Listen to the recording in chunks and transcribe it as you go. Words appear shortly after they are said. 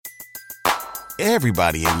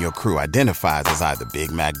Everybody in your crew identifies as either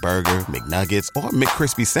Big Mac Burger, McNuggets, or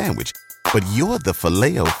McCrispy Sandwich. But you're the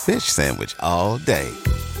Filet-O-Fish Sandwich all day.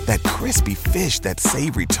 That crispy fish, that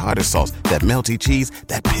savory tartar sauce, that melty cheese,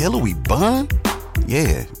 that pillowy bun.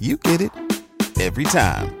 Yeah, you get it. Every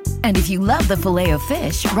time. And if you love the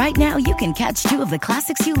Filet-O-Fish, right now you can catch two of the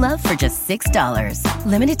classics you love for just $6.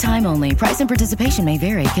 Limited time only. Price and participation may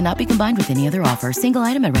vary. Cannot be combined with any other offer. Single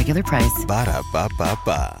item at regular price.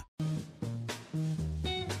 Ba-da-ba-ba-ba.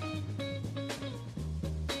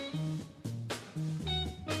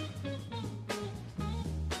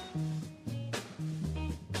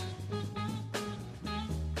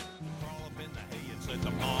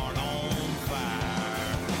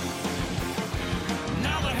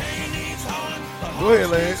 Go ahead,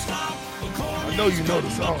 Lance. I know you know the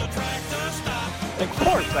song. Of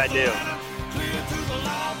course I do.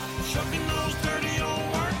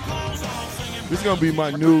 This is going to be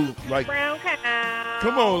my new, like, Brown cow.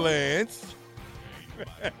 come on, Lance.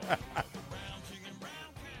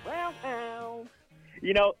 Brown cow.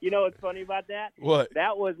 You know what's funny about that? What?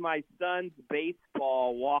 That was my son's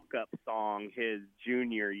baseball walk-up song his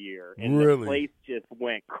junior year. And Really? the place just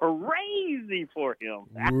went crazy for him.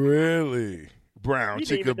 Really? Brown You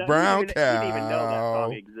didn't chicken, even know- brown you didn't cow. even know that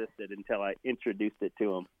song existed until I introduced it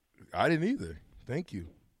to him. I didn't either. Thank you.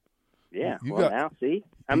 Yeah. You well, got- now see,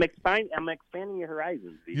 I'm expanding your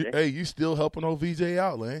horizons, VJ. Hey, you still helping old VJ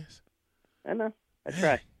out, Lance. I know. I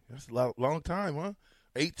try. That's a long time, huh?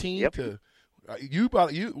 18 Yep. to you.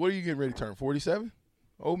 What are you getting ready to turn? 47?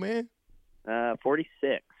 Old man?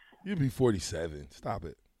 46. You'll be 47. Stop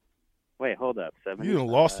it. Wait, hold up. 70. You done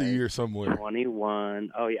lost a year somewhere.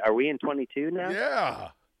 21. Oh, yeah. Are we in 22 now?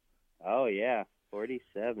 Yeah. Oh, yeah.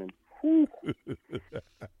 47. Whew.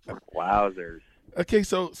 Wowzers. Okay,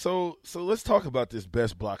 so let's talk about this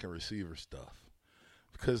best blocking receiver stuff,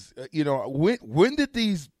 because when did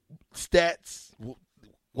these stats?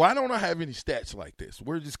 Why don't I have any stats like this?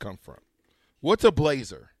 Where did this come from? What's a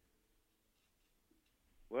blazer?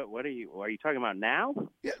 What are you talking about now?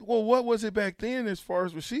 Yeah, well, what was it back then as far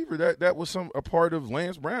as receiver? That was a part of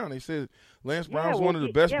Lance Brown. They said Lance Brown was one of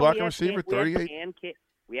the best blocking receiver. 38.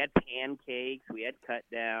 We had pancakes. We had cut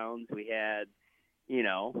downs. We had,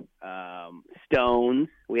 stones.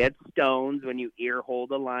 We had stones when you ear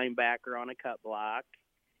hold a linebacker on a cut block,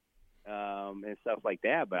 and stuff like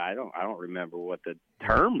that. But I don't remember what the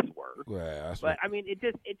terms were. Well, but I mean, it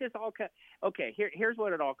just all okay. Here's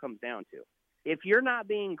what it all comes down to. If you're not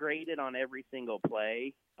being graded on every single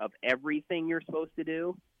play of everything you're supposed to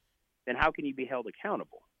do, then how can you be held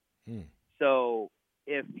accountable? So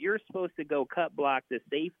if you're supposed to go cut block the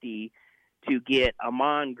safety to get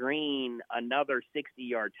Amon Green another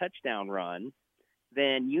 60-yard touchdown run,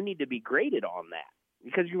 then you need to be graded on that.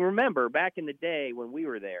 Because you remember back in the day when we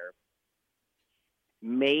were there,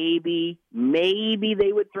 maybe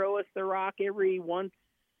they would throw us the rock every once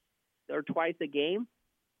or twice a game.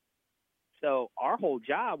 So our whole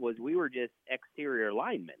job was we were just exterior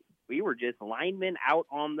linemen. We were just linemen out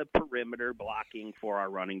on the perimeter blocking for our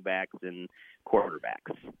running backs and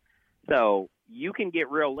quarterbacks. So you can get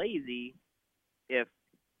real lazy if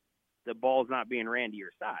the ball's not being ran to your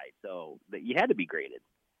side. So that you had to be graded.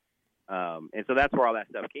 And so that's where all that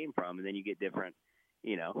stuff came from. And then you get different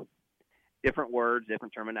words,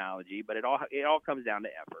 different terminology, but it all comes down to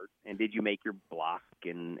effort. And did you make your block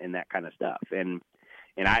and that kind of stuff? And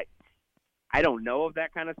I don't know if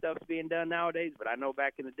that kind of stuff's being done nowadays, but I know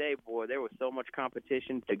back in the day, boy, there was so much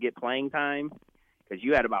competition to get playing time because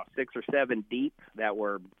you had about 6 or 7 deep that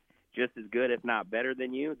were just as good, if not better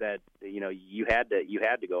than you, that you had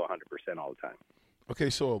to go 100% all the time. Okay,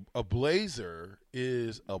 so a blazer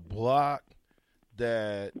is a block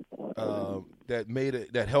that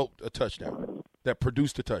that helped a touchdown, that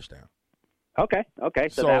produced a touchdown. Okay.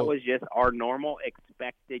 So that was just our normal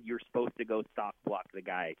expected. You're supposed to go stop block the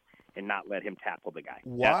guy and not let him tackle the guy.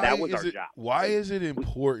 That was our job. Why is it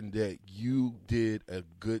important that you did a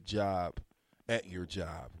good job at your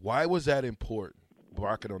job? Why was that important,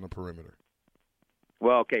 blocking on the perimeter?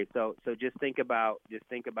 Well, okay, so just think about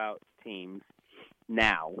teams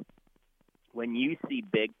now. When you see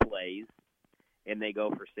big plays and they go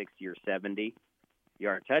for 60 or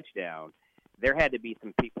 70-yard touchdown, there had to be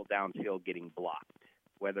some people downfield getting blocked,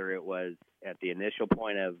 whether it was at the initial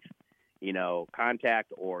point of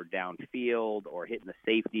contact or downfield or hitting the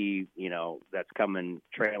safety, that's coming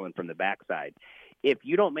trailing from the backside. If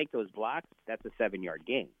you don't make those blocks, that's a 7-yard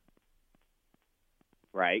gain,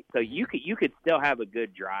 right? So you could still have a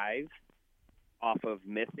good drive off of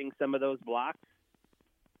missing some of those blocks,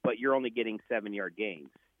 but you're only getting 7-yard gains.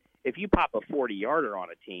 If you pop a 40-yarder on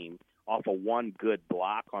a team off of one good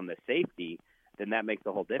block on the safety, then that makes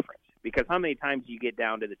a whole difference. Because how many times do you get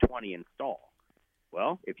down to the 20 and stall?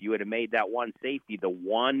 Well, if you would have made that one safety, the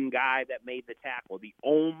one guy that made the tackle, the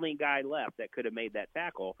only guy left that could have made that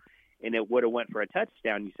tackle, and it would have went for a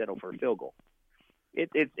touchdown, you settle for a field goal.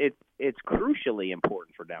 It's crucially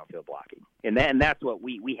important for downfield blocking, and that's what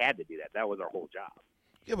we had to do that. That was our whole job.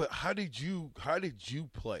 Yeah, but how did you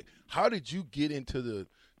play? How did you get into the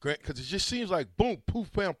 – because it just seems like, boom,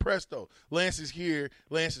 poof, bam, presto. Lance is here.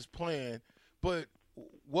 Lance is playing. But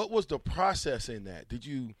what was the process in that? Did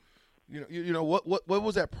you what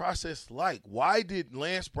was that process like? Why did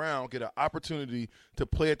Lance Brown get an opportunity to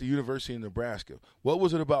play at the University of Nebraska? What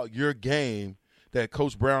was it about your game that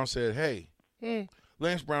Coach Brown said, hey,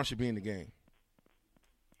 Lance Brown should be in the game?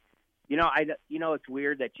 It's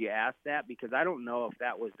weird that you asked that because I don't know if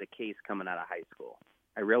that was the case coming out of high school.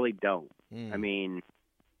 I really don't. I mean,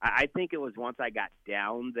 I think it was once I got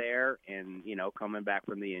down there and, coming back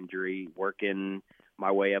from the injury, working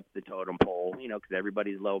my way up the totem pole, because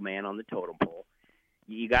everybody's low man on the totem pole.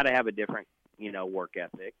 You got to have a different, work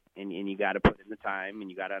ethic, and you got to put in the time, and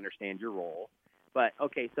you got to understand your role. But,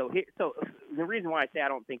 okay, so the reason why I say I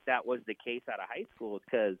don't think that was the case out of high school is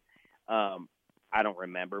because I don't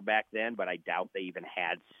remember back then, but I doubt they even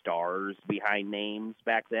had stars behind names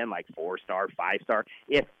back then, like 4-star, 5-star.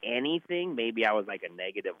 If anything, maybe I was like a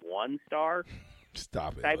 -1 star.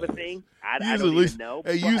 Stop it. Type of thing. I don't even know.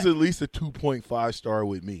 Hey, use at least a 2.5 star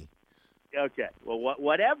with me. Okay. Well,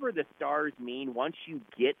 whatever the stars mean, once you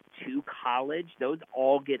get to college, those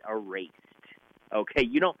all get erased. Okay,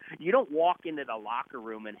 you don't walk into the locker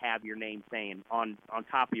room and have your name saying on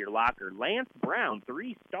top of your locker, Lance Brown,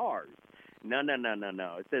 3 stars. No.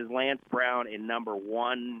 It says Lance Brown in number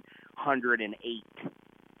 108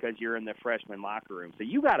 because you're in the freshman locker room. So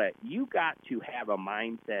you got to have a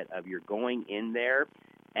mindset of you're going in there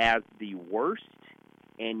as the worst,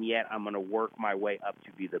 and yet I'm going to work my way up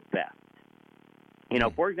to be the best.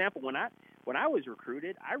 For example, when I was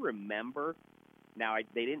recruited, I remember. Now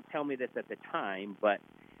they didn't tell me this at the time, but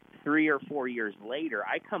 3 or 4 years later,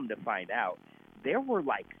 I come to find out there were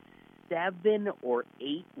like 7 or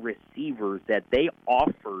 8 receivers that they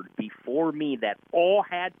offered before me that all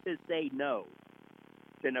had to say no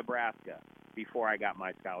to Nebraska before I got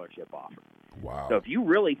my scholarship offer. Wow. So if you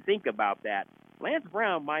really think about that, Lance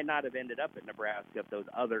Brown might not have ended up at Nebraska if those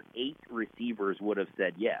other 8 receivers would have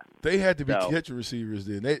said yes. They had to be catcher receivers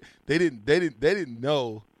then. They didn't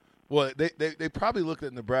know. Well, they probably looked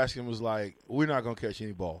at Nebraska and was like, we're not going to catch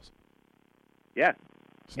any balls. Yes.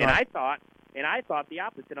 I thought the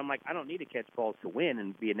opposite. I'm like, I don't need to catch balls to win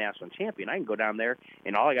and be a national champion. I can go down there,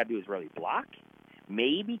 and all I got to do is really block,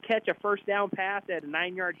 maybe catch a first down pass at a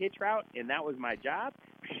 9-yard hitch route, and that was my job.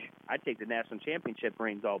 I'd take the national championship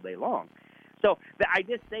rings all day long. So I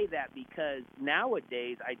just say that because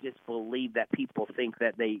nowadays I just believe that people think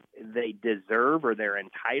that they deserve or they're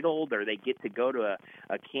entitled or they get to go to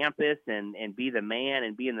a campus and be the man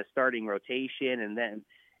and be in the starting rotation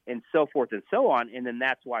and so forth and so on. And then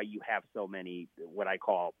that's why you have so many what I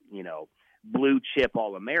call, blue chip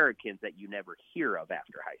All-Americans that you never hear of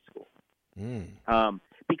after high school.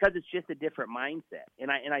 Because it's just a different mindset.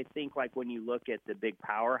 And I think like when you look at the big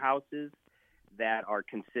powerhouses that are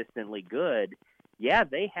consistently good, yeah,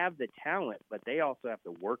 they have the talent, but they also have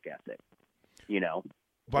the work ethic,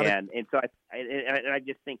 But and so I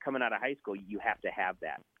just think coming out of high school, you have to have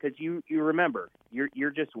that because you remember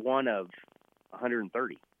you're just one of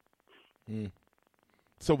 130.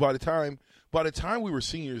 So by the time we were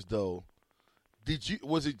seniors, though,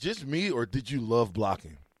 was it just me or did you love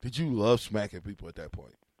blocking? Did you love smacking people at that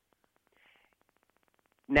point?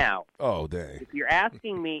 Now, oh dang! If you're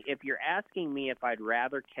asking me if I'd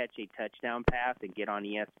rather catch a touchdown pass and get on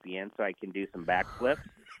ESPN so I can do some backflips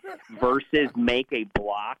versus make a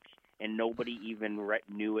block and nobody even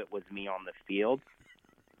knew it was me on the field,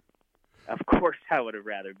 of course I would have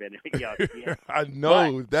rather been at ESPN. I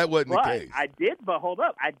know that wasn't the case. But hold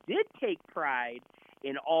up, I did take pride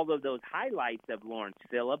in all of those highlights of Lawrence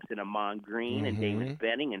Phillips and Amon Green and Davis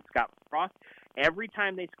Benning and Scott Frost. Every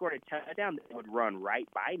time they scored a touchdown, they would run right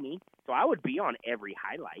by me. So I would be on every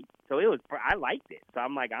highlight. So I liked it. So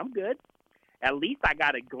I'm like, I'm good. At least I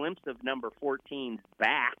got a glimpse of number 14's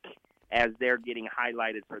back as they're getting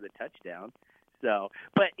highlighted for the touchdown. So,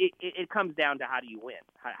 but it comes down to how do you win?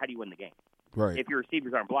 How do you win the game? Right. If your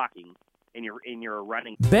receivers aren't blocking, and you're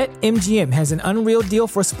running. BetMGM has an unreal deal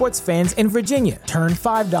for sports fans in Virginia. Turn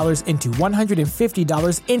 $5 into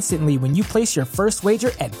 $150 instantly when you place your first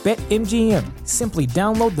wager at BetMGM. Simply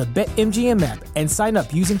download the BetMGM app and sign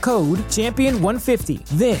up using code Champion150.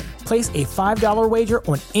 Then Place a $5 wager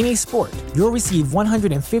on any sport. You'll receive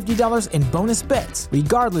 $150 in bonus bets,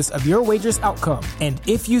 regardless of your wager's outcome. And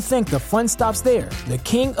if you think the fun stops there, the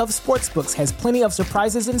King of Sportsbooks has plenty of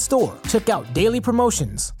surprises in store. Check out daily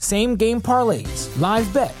promotions, same-game parlays,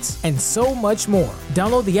 live bets, and so much more.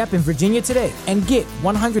 Download the app in Virginia today and get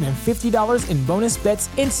 $150 in bonus bets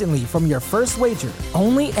instantly from your first wager.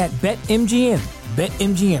 Only at BetMGM.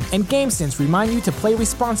 BetMGM and GameSense remind you to play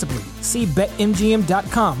responsibly. See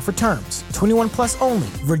BetMGM.com for terms. 21 plus only.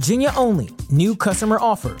 Virginia only. New customer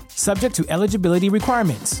offer. Subject to eligibility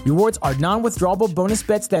requirements. Rewards are non-withdrawable bonus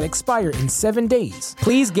bets that expire in 7 days.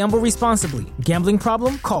 Please gamble responsibly. Gambling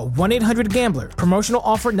problem? Call 1-800-GAMBLER. Promotional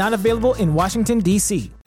offer not available in Washington, D.C.